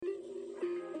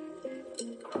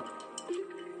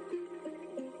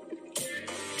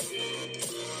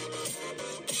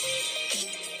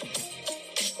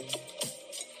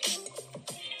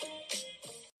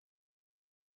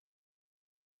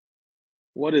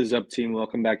What is up, team?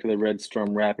 Welcome back to the Red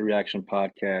Storm Rapid Reaction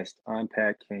Podcast. I'm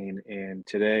Pat Kane, and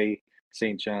today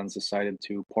St. John's decided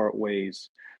to part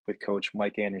ways with Coach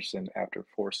Mike Anderson after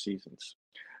 4 seasons.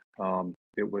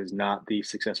 It was not the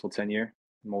successful tenure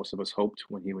most of us hoped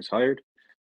when he was hired.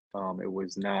 It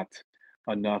was not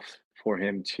enough for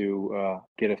him to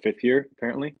get a fifth year,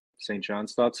 apparently. St.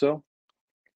 John's thought so.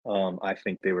 I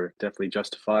think they were definitely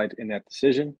justified in that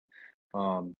decision.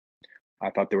 Um, I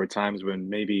thought there were times when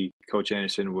maybe Coach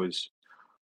Anderson was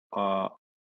uh,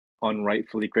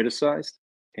 unrightfully criticized,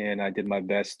 and I did my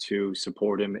best to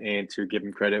support him and to give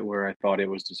him credit where I thought it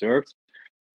was deserved.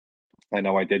 I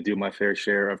know I did do my fair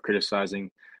share of criticizing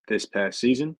this past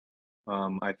season.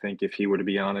 I think if he were to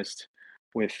be honest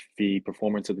with the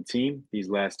performance of the team these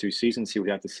last 2 seasons, he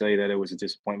would have to say that it was a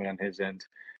disappointment on his end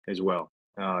as well.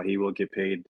 He will get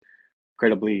paid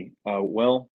incredibly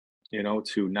well,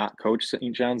 to not coach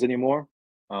St. John's anymore.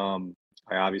 Um,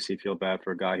 I obviously feel bad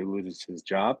for a guy who loses his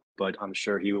job, but I'm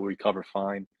sure he will recover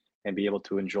fine and be able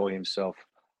to enjoy himself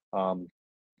um,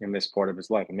 in this part of his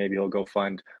life. And maybe he'll go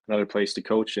find another place to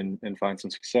coach and find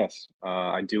some success.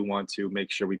 I do want to make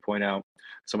sure we point out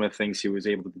some of the things he was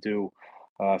able to do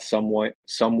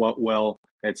somewhat well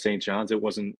at St. John's. It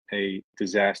wasn't a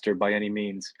disaster by any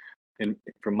means,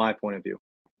 from my point of view.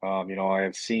 I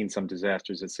have seen some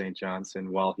disasters at St. John's, and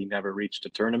while he never reached a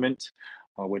tournament,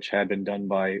 which had been done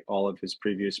by all of his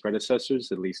previous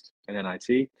predecessors, at least in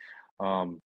NIT,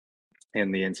 um,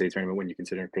 and the NCAA tournament when you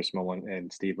consider Chris Mullen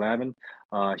and Steve Lavin,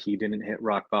 he didn't hit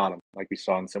rock bottom like we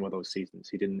saw in some of those seasons.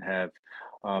 He didn't have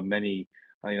many,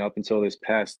 up until this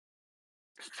past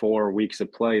 4 weeks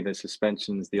of play, the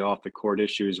suspensions, the off the court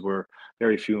issues were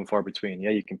very few and far between. Yeah,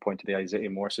 you can point to the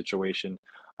Isaiah Moore situation.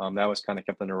 That was kind of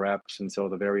kept under wraps until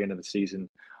the very end of the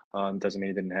season. Doesn't mean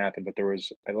it didn't happen, but there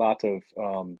was a lot of,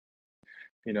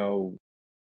 you know,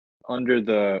 under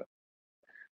the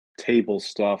table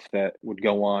stuff that would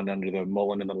go on under the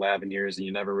Mullen and the Lavin years, and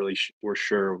you never really were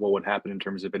sure what would happen in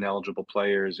terms of ineligible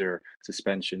players or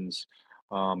suspensions.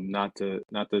 Not to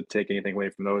take anything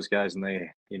away from those guys, and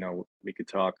we could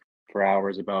talk for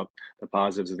hours about the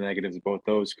positives and negatives of both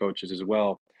those coaches as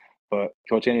well. But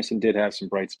Coach Anderson did have some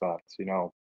bright spots.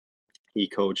 He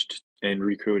coached and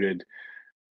recruited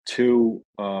two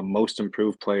most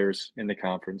improved players in the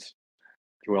conference,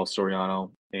 Joel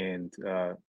Soriano and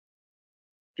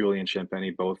Julian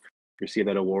Champagny. Both received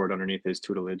that award underneath his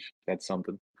tutelage. That's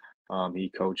something. He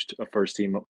coached a first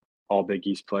team All Big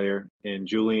East player in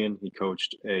Julian. He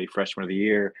coached a freshman of the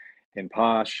year in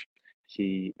Posh.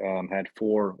 He had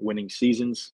 4 winning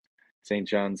seasons. St.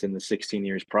 John's in the 16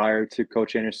 years prior to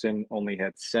Coach Anderson only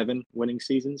had 7 winning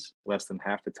seasons, less than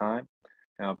half the time.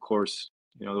 Now, of course,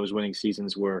 those winning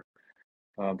seasons were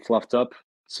fluffed up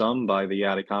some by the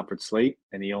out of conference slate,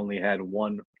 and he only had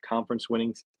one conference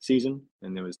winning season,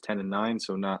 and it was 10-9,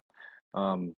 so not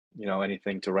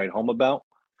anything to write home about.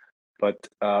 But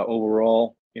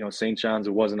overall, St. John's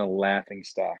wasn't a laughing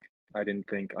stock. I didn't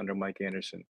think under Mike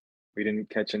Anderson. We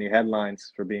didn't catch any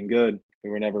headlines for being good.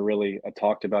 We were never really a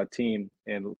talked about team,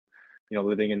 and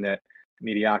living in that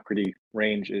mediocrity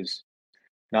range is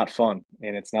not fun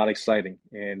and it's not exciting.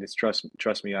 And it's trust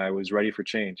me, I was ready for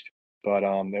change, but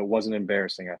it wasn't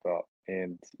embarrassing, I thought.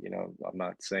 And I'm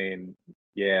not saying,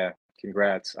 yeah,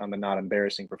 congrats on the not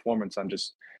embarrassing performance. I'm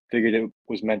just figured it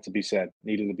was meant to be said,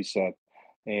 needed to be said.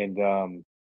 And in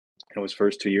his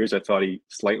first 2 years, I thought he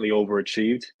slightly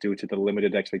overachieved due to the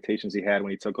limited expectations he had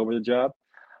when he took over the job.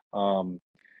 Um,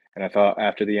 and I thought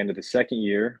after the end of the second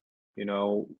year, you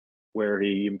know, where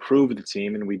he improved the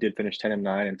team and we did finish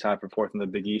 10-9 and tied for fourth in the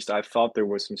Big East, I thought there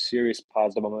was some serious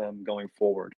positive momentum going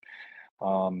forward.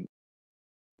 Um,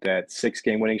 that 6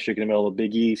 game winning streak in the middle of the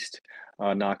Big East,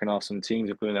 knocking off some teams,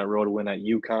 including that road win at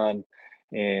UConn,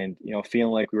 and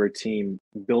feeling like we were a team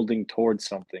building towards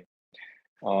something.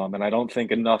 And I don't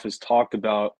think enough is talked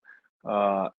about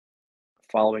uh,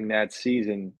 following that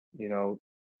season.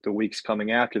 The weeks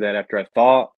coming after that, after I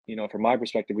thought, from my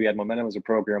perspective, we had momentum as a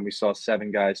program. We saw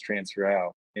 7 guys transfer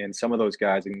out, and some of those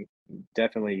guys, and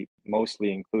definitely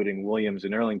mostly including Williams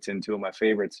and Erlington, two of my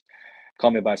favorites,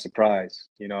 caught me by surprise.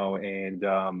 And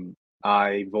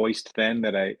I voiced then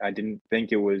that I didn't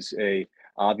think it was a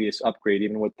obvious upgrade,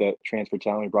 even with the transfer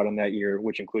talent we brought in that year,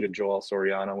 which included Joel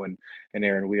Soriano and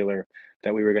Aaron Wheeler,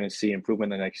 that we were going to see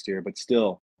improvement the next year. But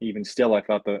still, even still, I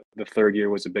thought the third year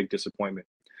was a big disappointment.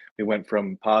 We went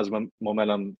from positive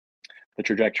momentum, the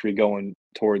trajectory going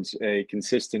towards a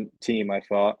consistent team, I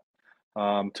thought,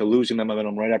 to losing the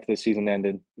momentum right after the season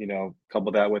ended.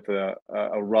 Couple that with a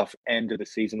rough end of the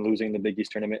season, losing the Big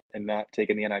East tournament and not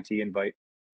taking the NIT invite.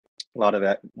 A lot of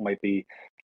that might be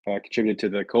contributed to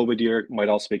the COVID year, might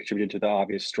also be contributed to the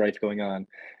obvious strife going on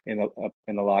in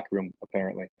the locker room,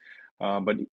 apparently.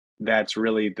 But that's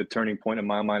really the turning point in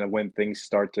my mind of when things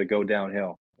start to go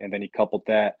downhill. And then he coupled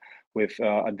that with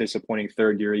a disappointing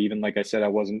third year. Even like I said, I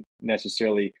wasn't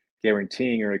necessarily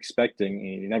guaranteeing or expecting.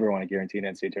 You never want to guarantee an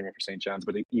NCAA tournament for St. John's,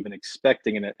 but even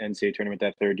expecting an NCAA tournament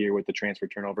that third year with the transfer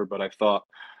turnover. But I thought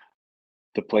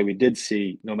the play we did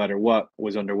see, no matter what,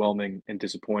 was underwhelming and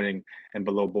disappointing and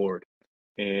below board.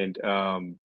 And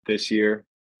this year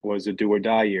was a do or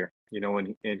die year,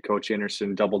 and Coach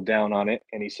Anderson doubled down on it.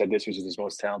 And he said this was his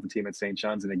most talented team at St.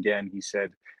 John's. And again, he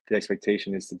said the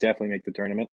expectation is to definitely make the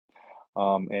tournament.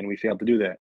 And we failed to do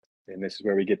that. And this is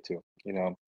where we get to,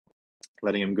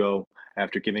 letting him go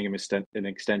after giving him an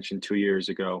extension 2 years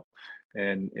ago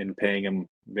and paying him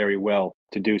very well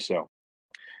to do so.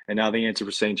 And now the answer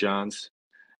for St. John's,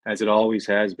 as it always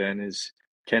has been, is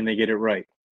can they get it right?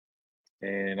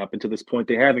 And up until this point,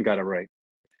 they haven't got it right.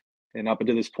 And up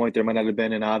until this point, there might not have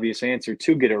been an obvious answer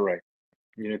to get it right.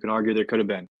 You can argue there could have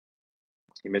been.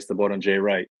 He missed the boat on Jay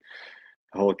Wright.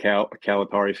 The whole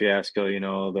Calipari fiasco,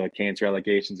 the cancer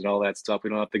allegations and all that stuff. We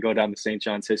don't have to go down to St.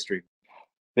 John's history.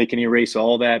 They can erase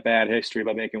all that bad history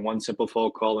by making one simple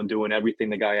phone call and doing everything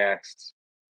the guy asks.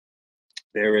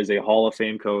 There is a Hall of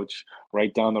Fame coach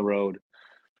right down the road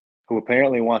who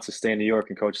apparently wants to stay in New York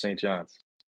and coach St. John's.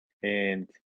 And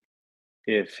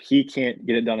if he can't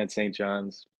get it done at St.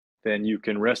 John's, then you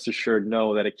can rest assured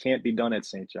know that it can't be done at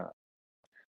St. John's.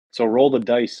 So roll the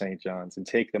dice, St. John's, and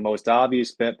take the most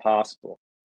obvious bet possible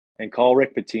and call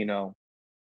Rick Pitino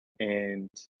and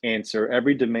answer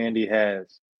every demand he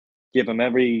has. Give him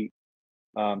every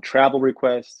travel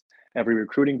request, every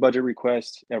recruiting budget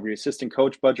request, every assistant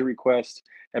coach budget request,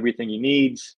 everything he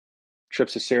needs,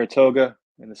 trips to Saratoga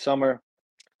in the summer.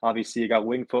 Obviously, you got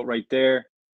Wingfoot right there.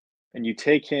 And you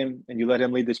take him and you let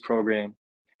him lead this program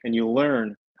and you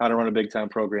learn how to run a big-time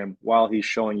program while he's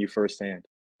showing you firsthand.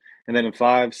 And then in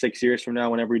 5-6 years from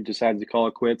now, whenever he decides to call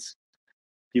it quits,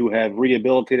 you have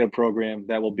rehabilitated a program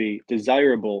that will be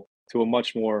desirable to a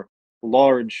much more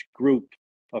large group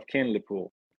of candidate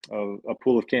pool, of a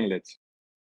pool of candidates,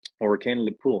 or a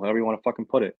candidate pool, however you want to fucking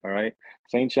put it, all right?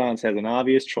 St. John's has an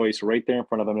obvious choice right there in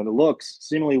front of them, and it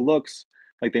seemingly looks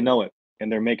like they know it,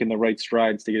 and they're making the right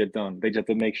strides to get it done. They just have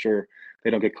to make sure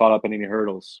they don't get caught up in any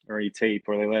hurdles or any tape,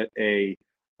 or they let a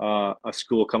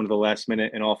school come to the last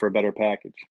minute and offer a better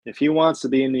package. If he wants to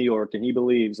be in New York and he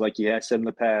believes, like he has said in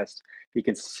the past, he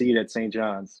can succeed at St.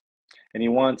 John's, and he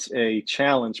wants a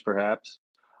challenge, perhaps,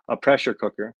 a pressure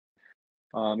cooker.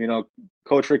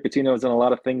 Coach Rick Pitino has done a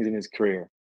lot of things in his career.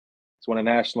 He's won a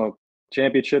national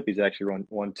championship. He's actually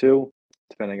won 2,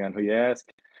 depending on who you ask.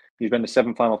 He's been to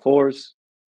 7 Final Fours.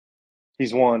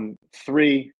 He's won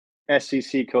 3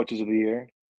 SEC Coaches of the Year.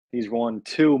 He's won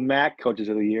 2 MAC Coaches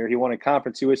of the Year. He won a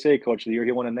Conference USA Coach of the Year.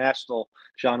 He won a National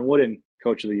John Wooden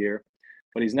Coach of the Year.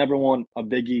 But he's never won a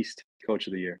Big East Coach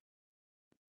of the Year.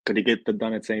 Could he get that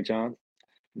done at St. John's?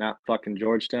 Not fucking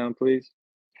Georgetown, please.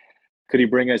 Could he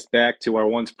bring us back to our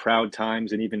once proud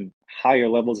times and even higher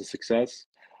levels of success?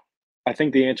 I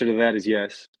think the answer to that is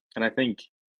yes. And I think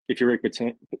if you're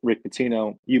Rick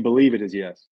Pitino, you believe it is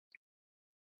yes.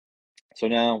 So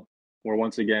now we're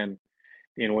once again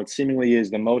in what seemingly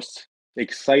is the most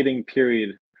exciting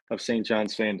period of St.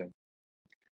 John's fandom.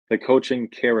 The coaching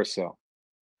carousel.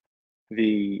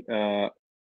 The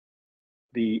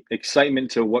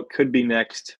excitement to what could be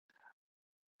next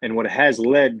and what has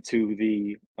led to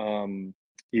the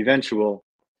eventual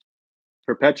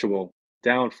perpetual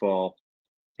downfall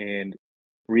and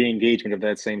re-engagement of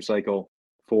that same cycle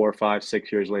 4, 5,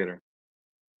 6 years later.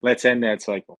 Let's end that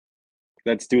cycle.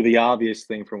 Let's do the obvious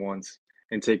thing for once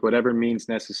and take whatever means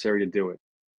necessary to do it.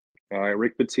 All right,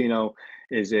 Rick Pitino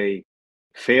is a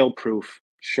fail-proof,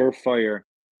 surefire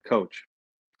coach,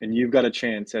 and you've got a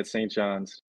chance at St.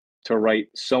 John's to right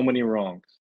so many wrongs.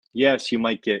 Yes, you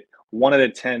might get 1 out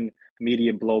of 10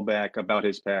 media blowback about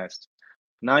his past.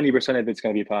 90% of it's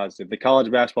going to be positive. The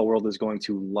college basketball world is going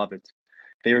to love it.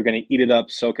 They are going to eat it up,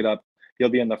 soak it up. You'll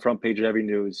be on the front page of every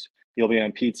news. You'll be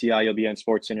on PTI. You'll be on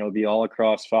SportsCenter. You'll be all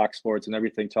across Fox Sports and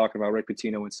everything talking about Rick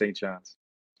Pitino and St. John's.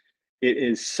 It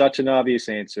is such an obvious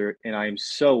answer, and I am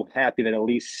so happy that it at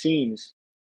least seems,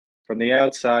 from the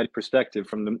outside perspective,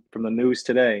 from the news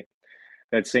today,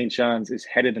 that St. John's is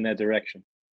headed in that direction.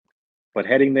 But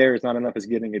heading there is not enough as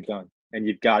getting it done, and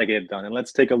you've got to get it done. And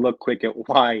let's take a look quick at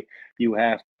why you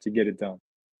have to get it done.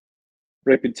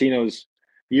 Rick Pitino's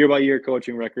year-by-year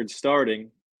coaching record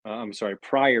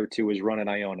prior to his run at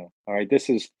Iona. All right, this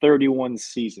is 31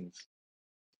 seasons.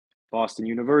 Boston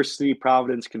University,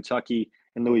 Providence, Kentucky,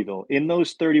 and Louisville. In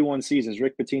those 31 seasons,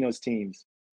 Rick Pitino's teams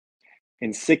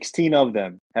and 16 of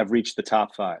them have reached the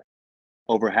top five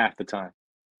over half the time.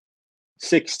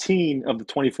 16 of the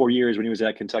 24 years when he was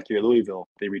at Kentucky or Louisville,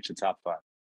 they reached the top five.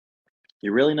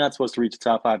 You're really not supposed to reach the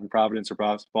top five in Providence or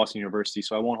Boston University,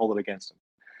 so I won't hold it against him.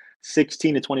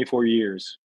 16 to 24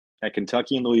 years at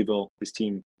Kentucky and Louisville, his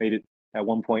team made it at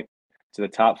one point to the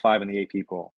top five in the AP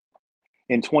poll.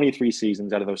 In 23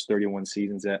 seasons out of those 31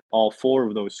 seasons at all four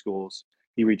of those schools,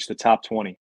 he reached the top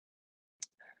 20.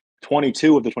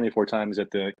 22 of the 24 times at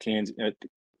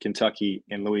Kentucky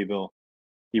and Louisville,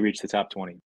 he reached the top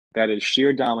 20. That is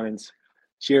sheer dominance,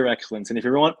 sheer excellence. And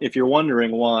if you're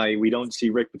wondering why we don't see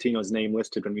Rick Pitino's name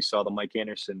listed when we saw the Mike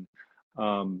Anderson,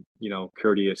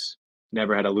 courteous,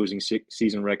 never had a losing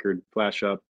season record flash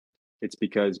up, it's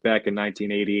because back in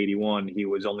 1980-81, he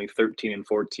was only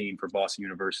 13-14 for Boston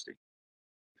University.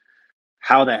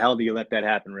 How the hell do you let that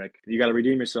happen, Rick? You got to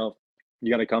redeem yourself.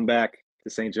 You got to come back to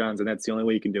St. John's, and that's the only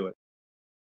way you can do it.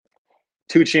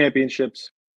 2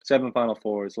 championships, 7 Final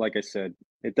Fours. Like I said,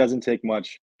 it doesn't take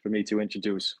much for me to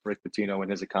introduce Rick Pitino and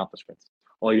his accomplishments.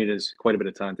 All you need is quite a bit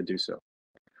of time to do so.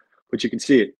 But you can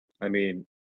see it. I mean,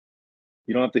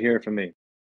 you don't have to hear it from me.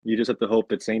 You just have to hope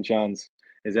that St. John's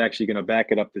is actually going to back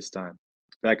it up this time.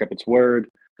 Back up its word,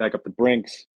 back up the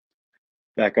Brinks,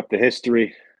 back up the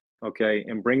history, okay,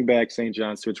 and bring back St.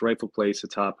 John's to its rightful place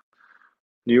atop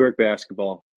New York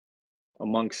basketball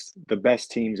amongst the best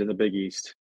teams in the Big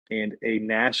East and a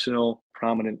national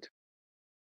prominent,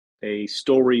 a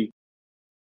story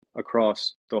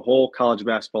across the whole college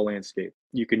basketball landscape.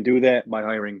 You can do that by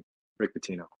hiring Rick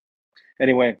Pitino.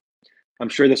 Anyway, I'm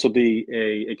sure this will be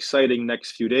a exciting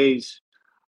next few days,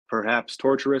 perhaps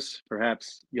torturous.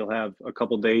 Perhaps you'll have a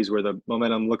couple days where the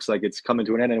momentum looks like it's coming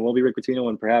to an end and it will be Rick Pitino,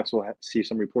 and perhaps we'll see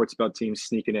some reports about teams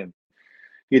sneaking in.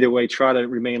 Either way, try to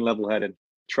remain level-headed.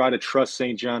 Try to trust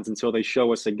St. John's until they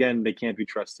show us again they can't be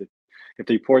trusted. If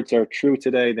the reports are true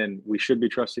today, then we should be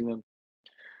trusting them.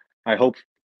 I hope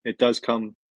it does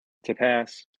come to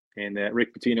pass and that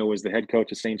Rick Pitino is the head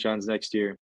coach of St. John's next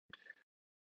year.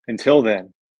 Until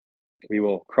then, we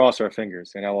will cross our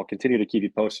fingers, and I will continue to keep you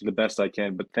posted the best I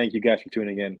can. But thank you guys for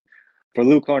tuning in. For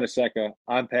Lou Carnesecca,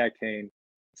 I'm Pat Kane,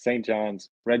 St. John's,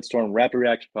 Red Storm Rapid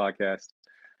Reaction Podcast.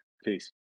 Peace.